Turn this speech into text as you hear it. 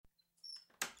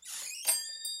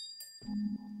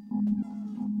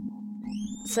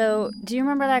So, do you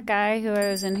remember that guy who I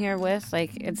was in here with?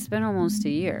 Like, it's been almost a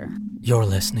year. You're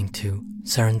listening to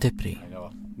Serendipity. I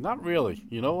know. Not really.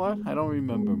 You know what? I don't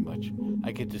remember much.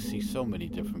 I get to see so many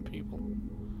different people.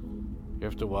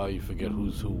 After a while, you forget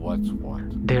who's who, what's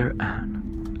what. Dear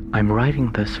Anne, I'm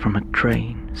writing this from a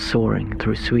train soaring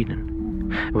through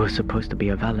Sweden. It was supposed to be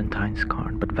a Valentine's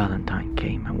card, but Valentine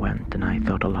came and went, and I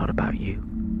thought a lot about you.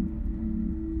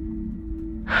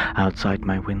 Outside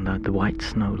my window, the white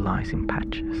snow lies in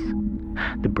patches.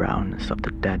 The brownness of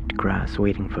the dead grass,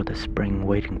 waiting for the spring,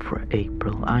 waiting for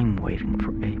April. I'm waiting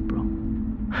for April.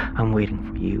 I'm waiting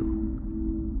for you.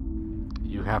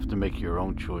 You have to make your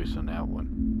own choice on that one.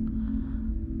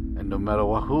 And no matter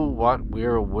what, who, what,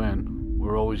 where, or when,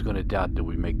 we're always going to doubt that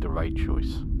we make the right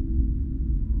choice.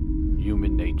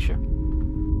 Human nature.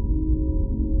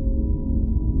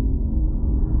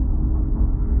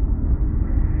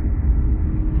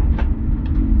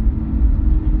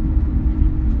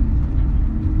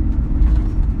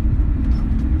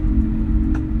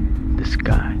 The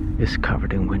sky is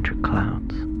covered in winter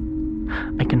clouds.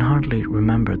 I can hardly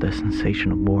remember the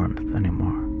sensation of warmth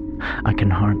anymore. I can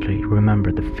hardly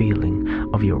remember the feeling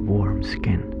of your warm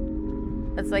skin.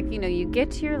 It's like, you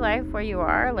get to your life where you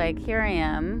are, like, here I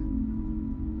am.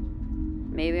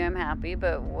 Maybe I'm happy,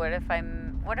 but what if I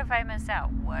miss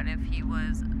out? What if he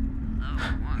was the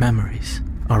one? Memories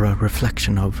are a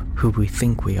reflection of who we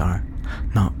think we are,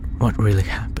 not what really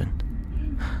happened.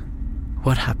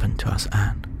 What happened to us,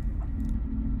 Anne?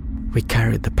 We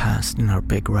carried the past in our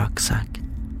big rucksack,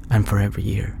 and for every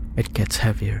year it gets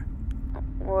heavier.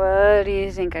 What do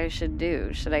you think I should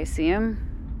do? Should I see him?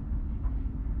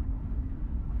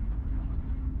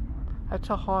 That's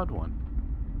a hard one.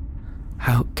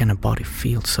 How can a body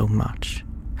feel so much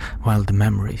while the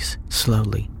memories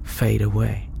slowly fade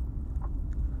away?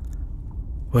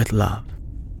 With love,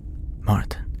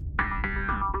 Martin.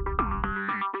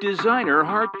 Designer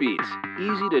Heartbeats.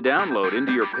 Easy to download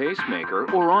into your pacemaker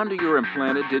or onto your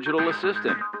implanted digital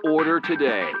assistant. Order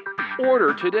today.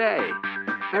 Order today.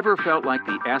 Ever felt like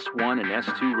the S1 and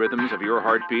S2 rhythms of your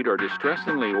heartbeat are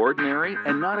distressingly ordinary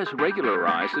and not as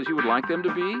regularized as you would like them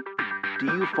to be? Do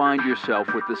you find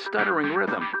yourself with the stuttering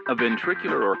rhythm, a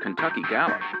ventricular or Kentucky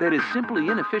gallop, that is simply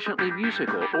inefficiently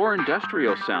musical or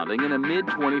industrial sounding in a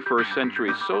mid-21st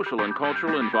century social and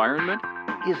cultural environment?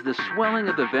 Is the swelling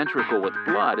of the ventricle with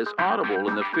blood as audible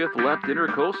in the fifth left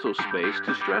intercostal space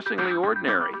distressingly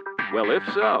ordinary? Well, if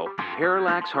so,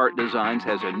 Parallax Heart Designs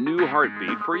has a new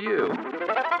heartbeat for you.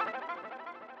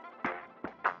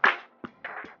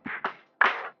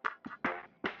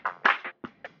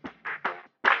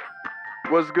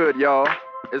 What's good, y'all?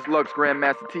 It's Lux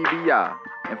Grandmaster TBI,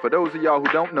 and for those of y'all who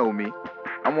don't know me,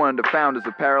 I'm one of the founders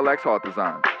of Parallax Heart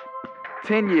Designs.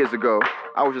 10 years ago,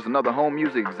 I was just another home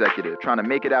music executive trying to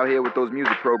make it out here with those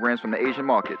music programs from the Asian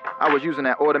market. I was using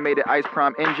that automated Ice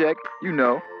Prime inject,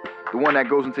 the one that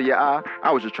goes into your eye.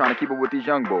 I was just trying to keep up with these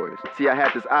young boys. See, I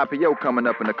had this IPO coming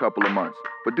up in a couple of months.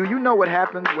 But do you know what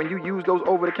happens when you use those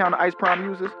over-the-counter Ice Prime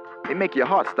users? They make your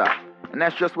heart stop. And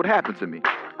that's just what happened to me.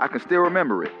 I can still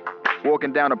remember it.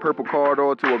 Walking down a purple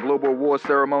corridor to a global awards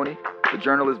ceremony, the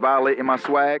journalist violating my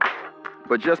swag.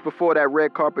 But just before that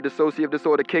red carpet dissociative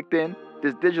disorder kicked in,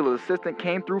 this digital assistant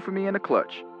came through for me in a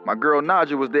clutch. My girl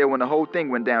Naja was there when the whole thing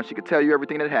went down. She could tell you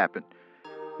everything that happened.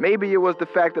 Maybe it was the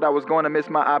fact that I was going to miss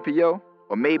my IPO,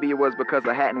 or maybe it was because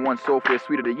I hadn't won Software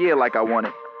Suite of the Year like I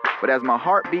wanted. But as my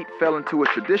heartbeat fell into a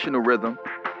traditional rhythm,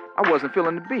 I wasn't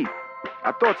feeling the beat.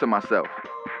 I thought to myself,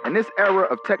 in this era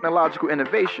of technological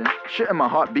innovation, shouldn't my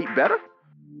heart beat better?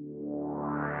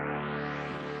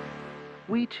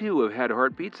 We too have had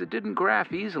heartbeats that didn't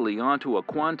graph easily onto a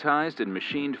quantized and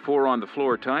machined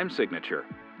 4-on-the-floor time signature.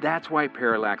 That's why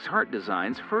Parallax Heart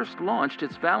Designs first launched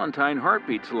its Valentine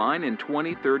Heartbeats line in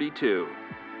 2032.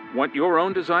 Want your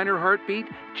own designer heartbeat?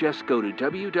 Just go to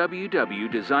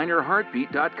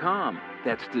www.designerheartbeat.com.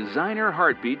 That's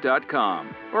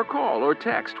designerheartbeat.com. Or call or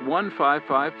text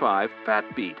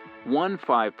 1555-FAT-BEAT.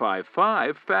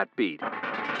 1555-FAT-BEAT.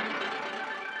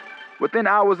 Within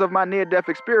hours of my near-death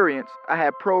experience, I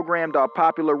had programmed our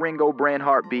popular Ringo brand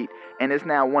heartbeat, and it's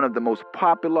now one of the most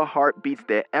popular heartbeats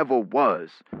there ever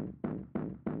was.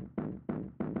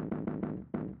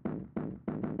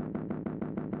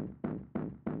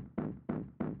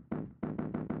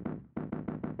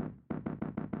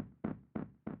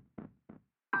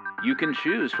 You can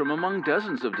choose from among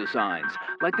dozens of designs,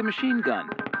 like the machine gun,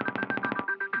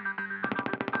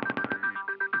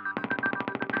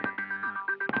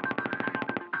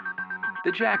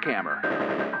 the jackhammer,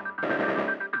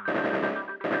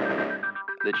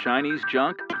 the Chinese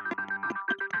junk,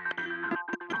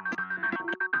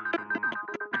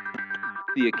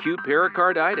 the acute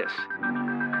pericarditis,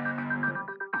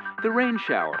 the rain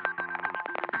shower,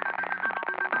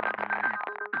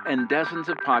 and dozens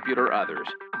of popular others.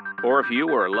 Or if you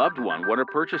or a loved one want to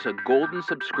purchase a golden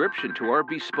subscription to our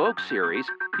Bespoke series,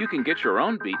 you can get your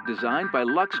own beat designed by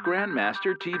Lux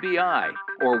Grandmaster TBI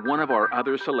or one of our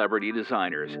other celebrity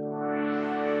designers.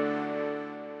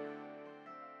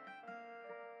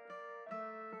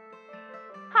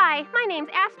 Hi, my name's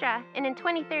Astra, and in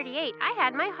 2038, I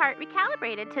had my heart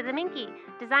recalibrated to the Minky,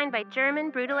 designed by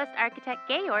German brutalist architect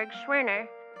Georg Schwerner.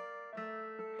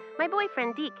 My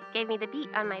boyfriend Deke gave me the beat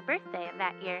on my birthday of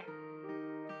that year.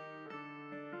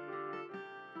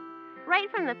 Right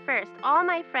from the first, all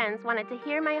my friends wanted to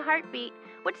hear my heartbeat,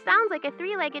 which sounds like a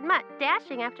three-legged mutt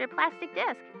dashing after a plastic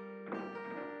disc.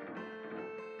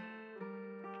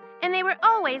 And they were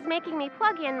always making me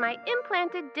plug in my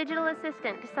implanted digital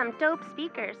assistant to some dope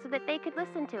speakers so that they could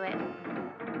listen to it.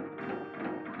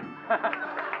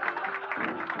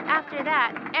 After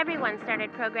that, everyone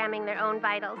started programming their own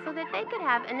vitals so that they could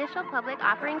have initial public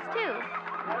offerings too.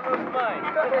 That was mine.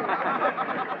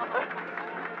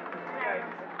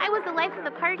 I was the life of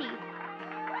the party.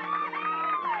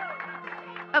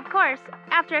 Of course,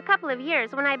 after a couple of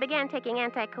years when I began taking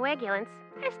anticoagulants,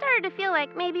 I started to feel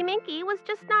like maybe Minky was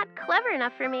just not clever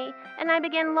enough for me, and I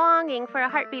began longing for a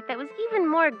heartbeat that was even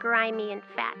more grimy and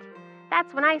fat.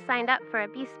 That's when I signed up for a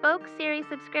Bespoke series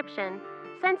subscription.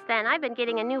 Since then, I've been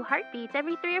getting a new heartbeat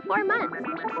every 3 or 4 months.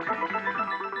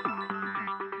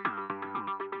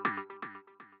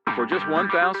 For just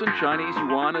 1,000 Chinese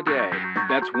yuan a day.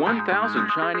 That's 1,000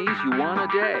 Chinese yuan a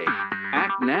day.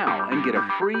 Act now and get a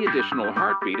free additional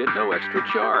heartbeat at no extra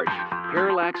charge.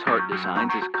 Parallax Heart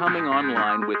Designs is coming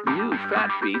online with new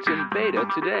fat beats in beta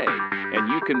today. And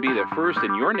you can be the first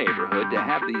in your neighborhood to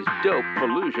have these dope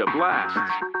Fallujah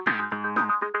blasts.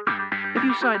 If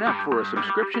you sign up for a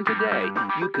subscription today,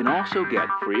 you can also get,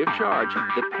 free of charge,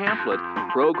 the pamphlet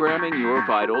Programming Your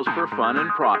Vitals for Fun and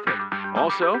Profit.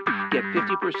 Also, get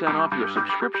 50% off your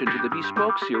subscription to the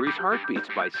Bespoke Series Heartbeats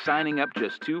by signing up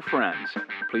just 2 friends.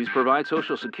 Please provide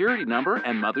Social Security number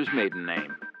and mother's maiden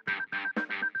name.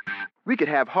 We could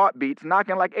have heartbeats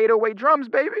knocking like 808 drums,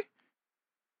 baby.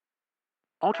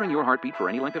 Altering your heartbeat for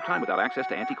any length of time without access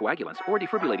to anticoagulants or a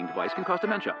defibrillating device can cause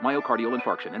dementia, myocardial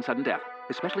infarction, and sudden death,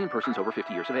 especially in persons over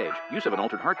 50 years of age. Use of an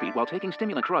altered heartbeat while taking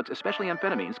stimulant drugs, especially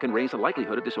amphetamines, can raise the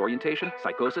likelihood of disorientation,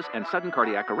 psychosis, and sudden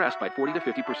cardiac arrest by 40 to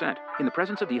 50%. In the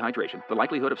presence of dehydration, the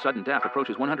likelihood of sudden death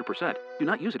approaches 100%. Do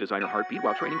not use a designer heartbeat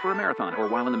while training for a marathon or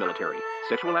while in the military.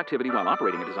 Sexual activity while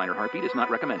operating a designer heartbeat is not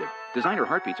recommended. Designer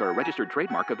heartbeats are a registered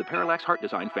trademark of the Parallax Heart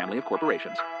Design family of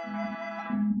corporations.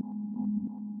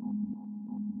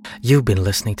 You've been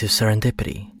listening to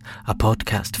Serendipity, a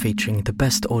podcast featuring the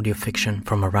best audio fiction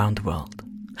from around the world.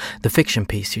 The fiction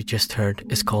piece you just heard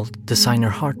is called Designer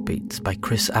Heartbeats by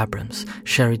Chris Abrams,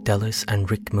 Sherry Dellis,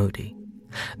 and Rick Moody.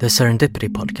 The Serendipity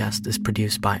podcast is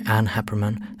produced by Anne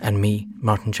Hepperman and me,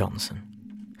 Martin Johnson.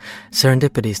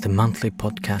 Serendipity is the monthly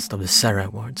podcast of the Sarah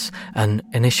Awards, an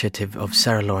initiative of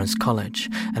Sarah Lawrence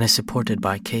College, and is supported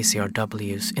by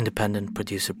KCRW's Independent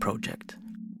Producer Project.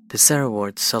 The Sarah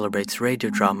Awards celebrates radio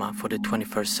drama for the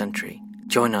 21st century.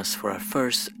 Join us for our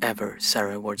first ever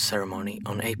Sarah Awards ceremony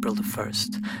on April the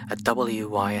 1st at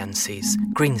WYNC's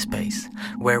Green Space,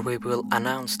 where we will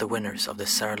announce the winners of the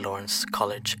Sarah Lawrence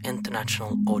College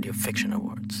International Audio Fiction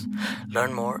Awards.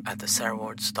 Learn more at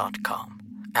thesarahawards.com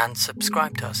and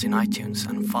subscribe to us in iTunes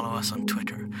and follow us on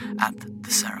Twitter at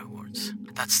the Sarah Awards.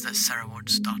 That's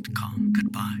thesarahawards.com.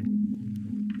 Goodbye.